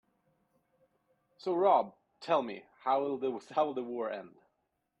So Rob, tell me, how will the war end?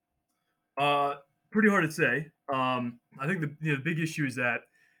 Uh, Pretty hard to say. I think the big issue is that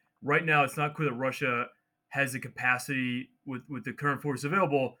right now it's not clear that Russia has the capacity with the current force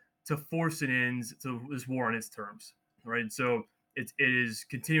available to force an end to this war on its terms. Right, and so it is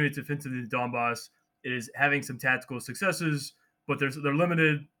continuing its offensive in Donbass. It is having some tactical successes, but they're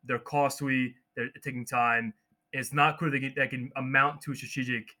limited. They're costly. They're taking time. It's not clear that can amount to a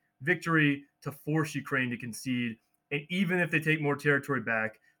strategic victory to force Ukraine to concede. And even if they take more territory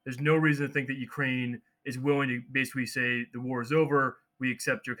back, there's no reason to think that Ukraine is willing to basically say the war is over. We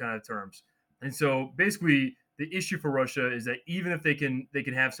accept your kind of terms. And so basically, the issue for Russia is that even if they can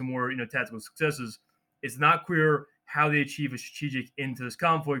have some more tactical successes, it's not clear how they achieve a strategic end to this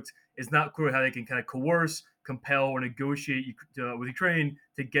conflict. It's not clear how they can kind of coerce, compel, or negotiate with Ukraine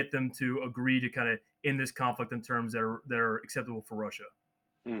to get them to agree to kind of end this conflict in terms that are acceptable for Russia.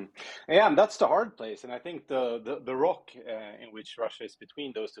 Hmm. Yeah, and that's the hard place. And I think the rock in which Russia is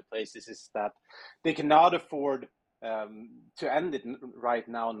between those two places is that they cannot afford to end it right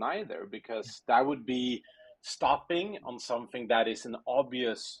now, neither, because that would be stopping on something that is an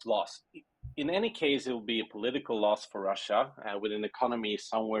obvious loss. In any case, it will be a political loss for Russia with an economy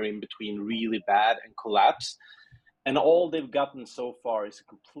somewhere in between really bad and collapse. And all they've gotten so far is a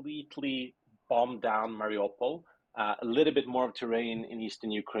completely bombed down Mariupol, a little bit more of terrain in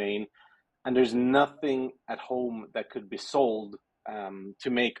eastern Ukraine, and there's nothing at home that could be sold to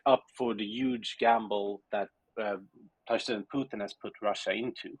make up for the huge gamble that uh, President Putin has put Russia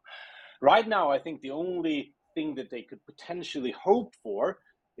into. Right now, I think the only thing that they could potentially hope for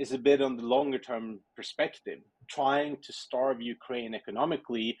is a bit on the longer term perspective, trying to starve Ukraine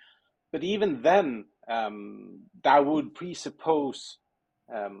economically, but even then, that would presuppose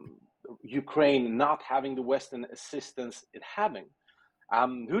um, Ukraine not having the Western assistance it having.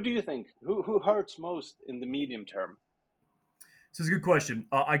 Who do you think? Who hurts most in the medium term? So it's a good question.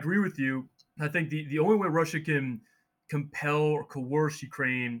 I agree with you. I think the only way Russia can compel or coerce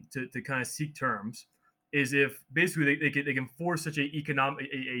Ukraine to kind of seek terms is if basically they can force such a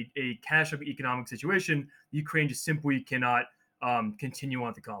catastrophic economic situation, Ukraine just simply cannot continue on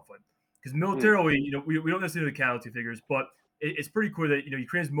with the conflict. Because Mm, militarily, we don't necessarily know the casualty figures, but it's pretty clear that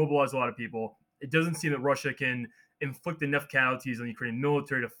Ukraine's mobilized a lot of people. It doesn't seem that Russia can inflict enough casualties on the Ukrainian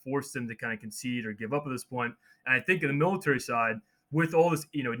military to force them to kind of concede or give up at this point. And I think in the military side, with all this,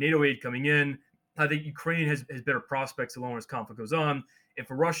 NATO aid coming in, I think Ukraine has better prospects the longer this conflict goes on. And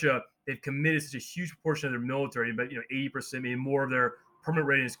for Russia, they've committed such a huge portion of their military, but 80%, maybe more of their permanent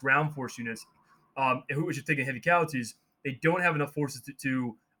readiness ground force units, which are taking heavy casualties. They don't have enough forces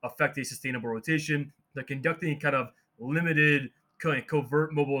to affect a sustainable rotation. They're conducting kind of limited kind of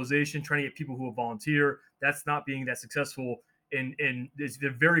covert mobilization, trying to get people who will volunteer. That's not being that successful, and there's a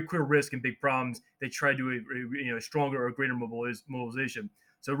very clear risk and big problems. They try to do a stronger or greater mobilization.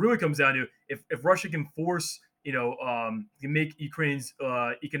 So it really comes down to if Russia can force can make Ukraine's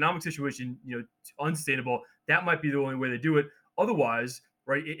economic situation unsustainable. That might be the only way they do it. Otherwise,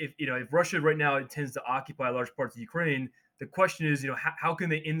 right? If Russia right now intends to occupy large parts of Ukraine, the question is how can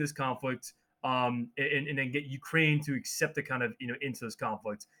they end this conflict and then get Ukraine to accept the kind of into this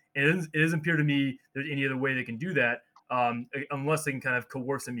conflict. And it doesn't appear to me there's any other way they can do that unless they can kind of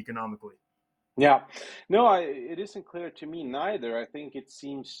coerce them economically. yeah, no, it isn't clear to me neither. I think it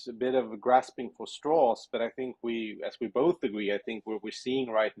seems a bit of a grasping for straws, but I think as we both agree, I think what we're seeing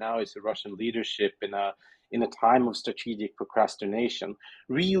right now is the Russian leadership in a time of strategic procrastination.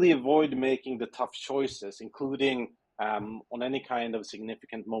 Really avoid making the tough choices, including on any kind of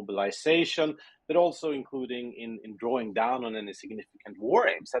significant mobilization, but also including in drawing down on any significant war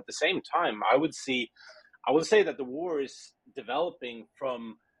aims. At the same time, I would say that the war is developing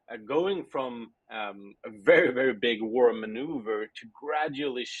from going from a very, very big war maneuver to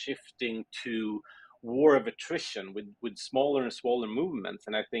gradually shifting to war of attrition with smaller and smaller movements.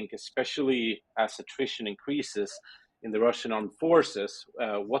 And I think, especially as attrition increases in the Russian armed forces,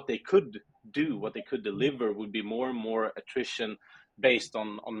 what they could do, what they could deliver, would be more and more attrition based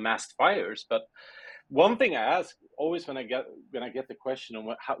on massed fires. But one thing I ask always when I get the question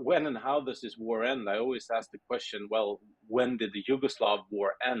on when and how does this war end, I always ask the question, well, when did the Yugoslav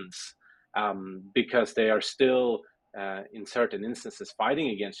war ends? Because they are still, in certain instances, fighting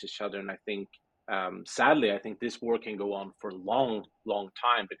against each other, and I think, sadly, I think this war can go on for a long, long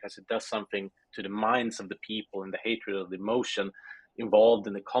time because it does something to the minds of the people and the hatred of the emotion involved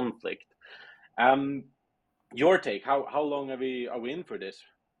in the conflict. Um, your take? How long are we in for this?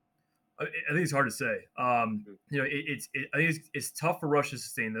 I think it's hard to say. I think it's tough for Russia to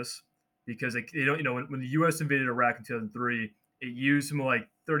sustain this because they don't. When the U.S. invaded Iraq in 2003, it used something like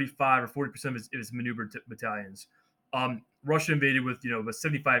 35 or 40% of its maneuver battalions. Russia invaded with about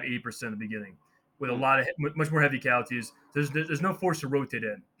 75, 80% at the beginning, with a Hmm. lot of much more heavy casualties. There's no force to rotate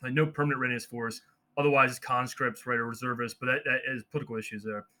in, like no permanent readiness force. Otherwise, it's conscripts, right, or reservists. But that is political issues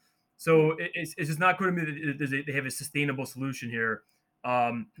there. So it's just not going to be that they have a sustainable solution here.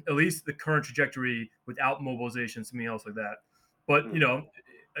 At least the current trajectory without mobilization, something else like that. But Hmm.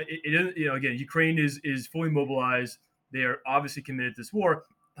 again, Ukraine is fully mobilized. They are obviously committed to this war.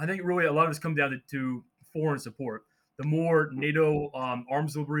 I think really a lot of this comes down to foreign support. The more NATO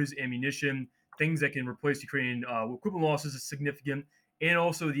arms deliveries, ammunition, things that can replace Ukrainian equipment losses is significant, and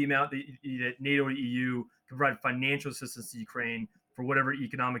also the amount that NATO and EU can provide financial assistance to Ukraine for whatever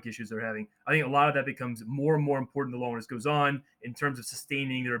economic issues they're having. I think a lot of that becomes more and more important the longer this goes on in terms of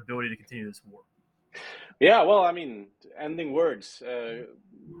sustaining their ability to continue this war. Yeah, well, I mean, ending words.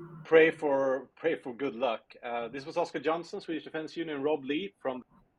 Pray for good luck. This was Oscar Johnson, Swedish Defense Union, Rob Lee from